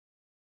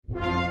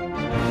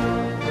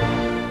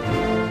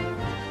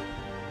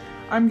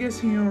I'm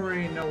guessing you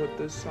already know what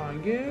this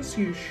song is.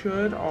 You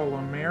should. All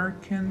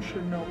Americans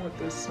should know what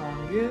this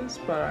song is,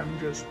 but I'm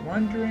just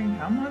wondering,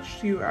 how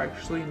much do you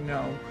actually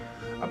know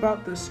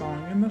about this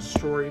song and the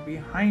story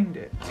behind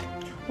it?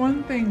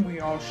 One thing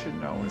we all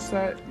should know is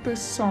that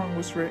this song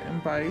was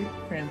written by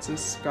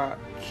Francis Scott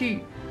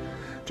Key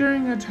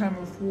during a time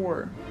of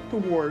war, the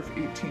War of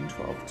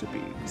 1812 to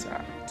be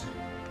exact.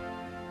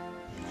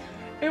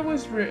 It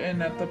was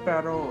written at the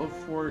Battle of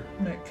Fort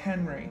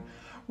McHenry,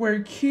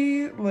 where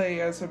Key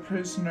lay as a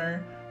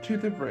prisoner to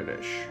the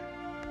British.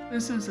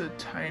 This is a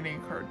tiny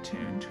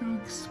cartoon to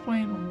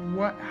explain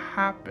what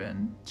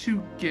happened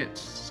to get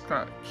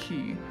Scott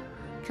Key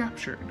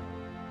captured.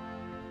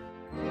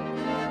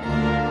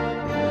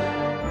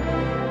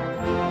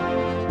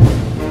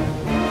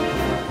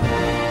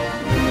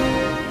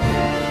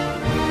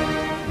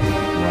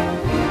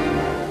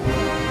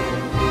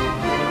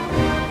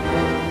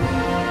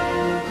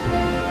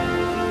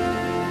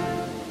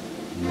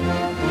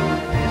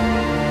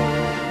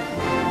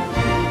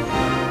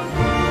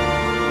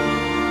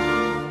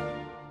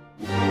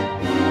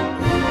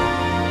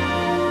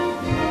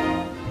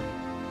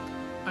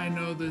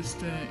 This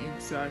didn't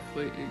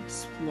exactly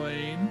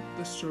explain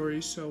the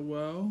story so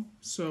well,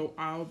 so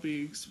I'll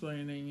be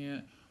explaining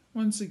it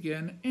once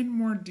again in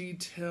more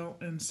detail,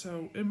 and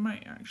so it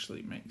might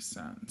actually make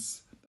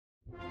sense.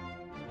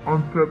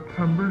 On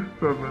September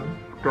 7th,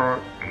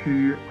 Scott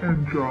Key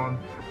and John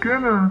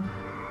Skinner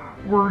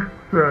were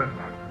sent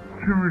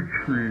to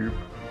retrieve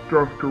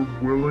Dr.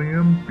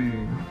 William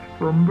Beans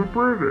from the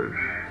British.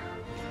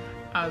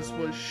 As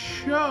was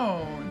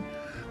shown,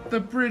 the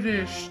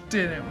British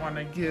didn't want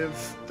to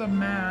give the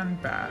man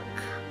back.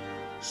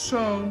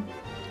 So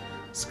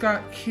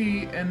Scott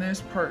Key and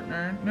his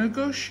partner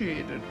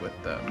negotiated with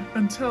them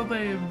until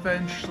they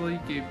eventually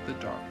gave the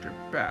doctor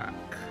back.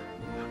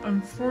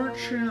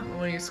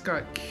 Unfortunately,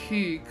 Scott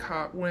Key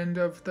caught wind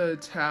of the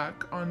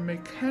attack on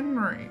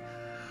McHenry,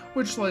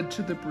 which led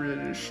to the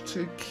British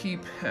to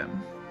keep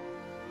him.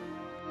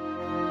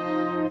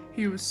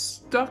 He was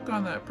stuck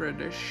on that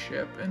British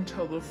ship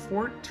until the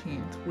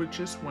 14th, which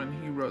is when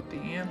he wrote the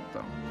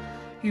anthem.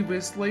 He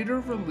was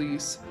later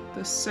released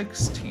the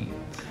 16th.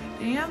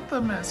 The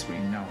anthem, as we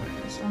know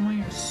it, is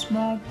only a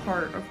small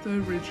part of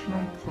the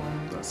original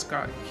poem that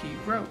Scott Key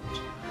wrote,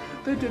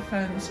 The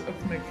Defense of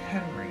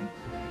McHenry.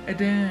 It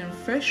didn't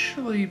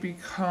officially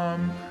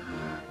become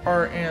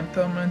our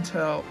anthem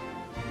until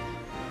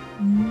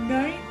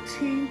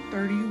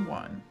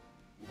 1931.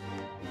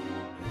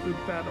 The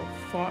battle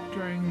fought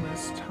during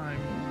this time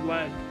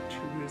led to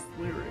his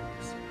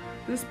lyrics.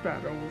 This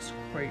battle was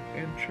quite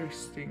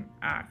interesting,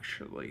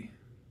 actually.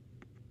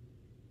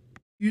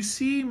 You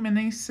see,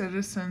 many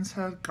citizens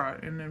had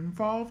gotten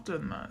involved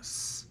in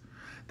this.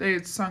 They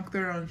had sunk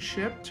their own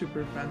ship to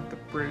prevent the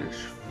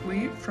British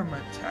fleet from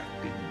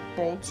attacking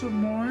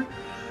Baltimore.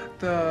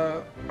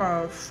 The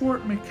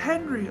Fort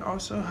McHenry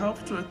also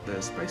helped with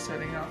this by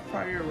setting off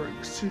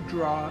fireworks to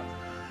draw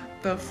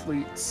the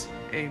fleet's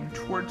aim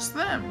towards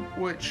them,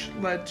 which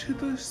led to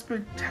the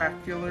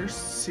spectacular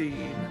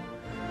scene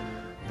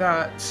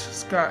that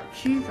Scott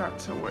Key got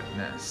to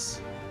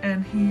witness,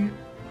 and he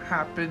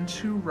happened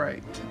to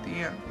write the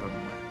anthem.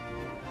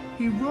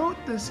 He wrote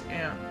this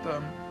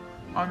anthem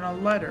on a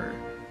letter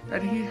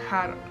that he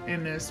had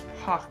in his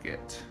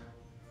pocket.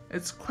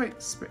 It's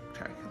quite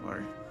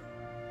spectacular.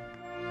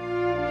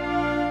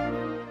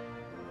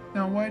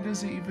 Now, why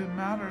does it even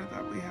matter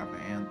that we have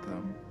an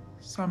anthem?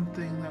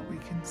 Something that we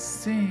can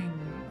sing,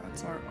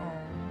 that's our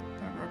own,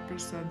 that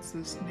represents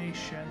this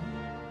nation.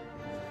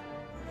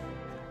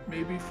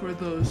 Maybe for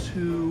those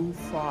who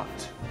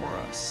fought for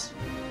us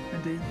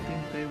and didn't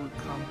think they would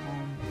come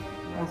home,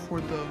 or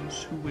for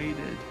those who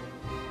waited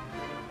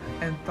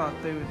and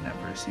thought they would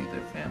never see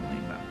their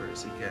family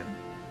members again,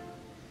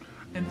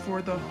 and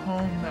for the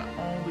home that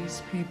all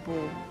these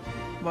people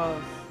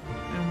love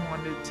and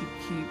wanted to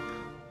keep,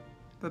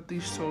 that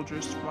these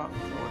soldiers fought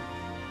for.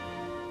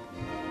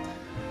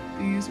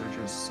 These are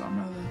just some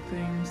of the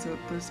things that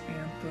this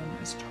anthem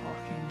is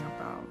talking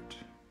about.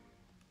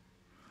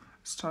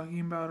 It's talking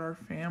about our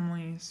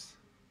families,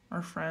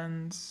 our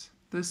friends,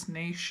 this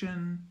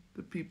nation,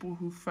 the people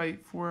who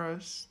fight for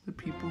us, the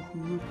people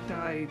who have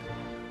died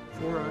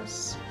for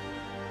us.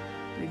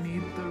 They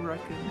need the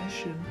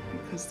recognition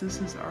because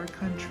this is our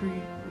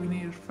country. We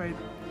need to fight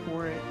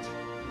for it.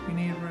 We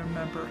need to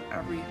remember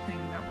everything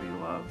that we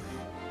love,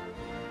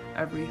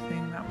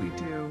 everything that we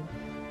do.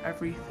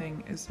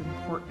 Everything is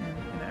important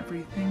and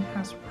everything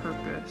has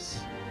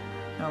purpose.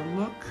 Now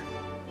look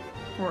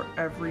for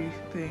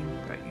everything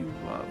that you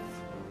love.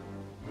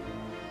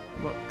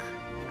 Look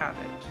at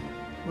it.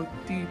 Look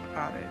deep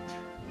at it.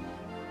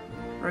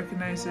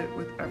 Recognize it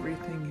with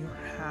everything you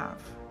have.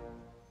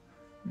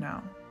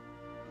 Now,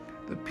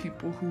 the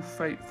people who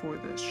fight for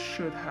this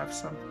should have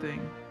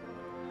something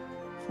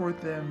for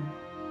them.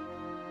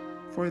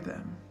 For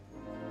them.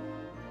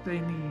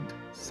 They need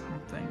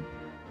something.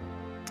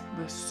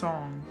 This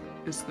song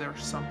is their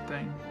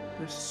something.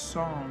 This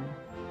song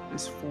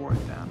is for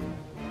them.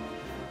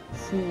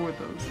 for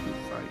those who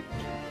fight.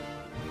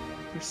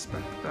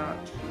 Respect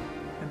that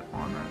and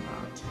honor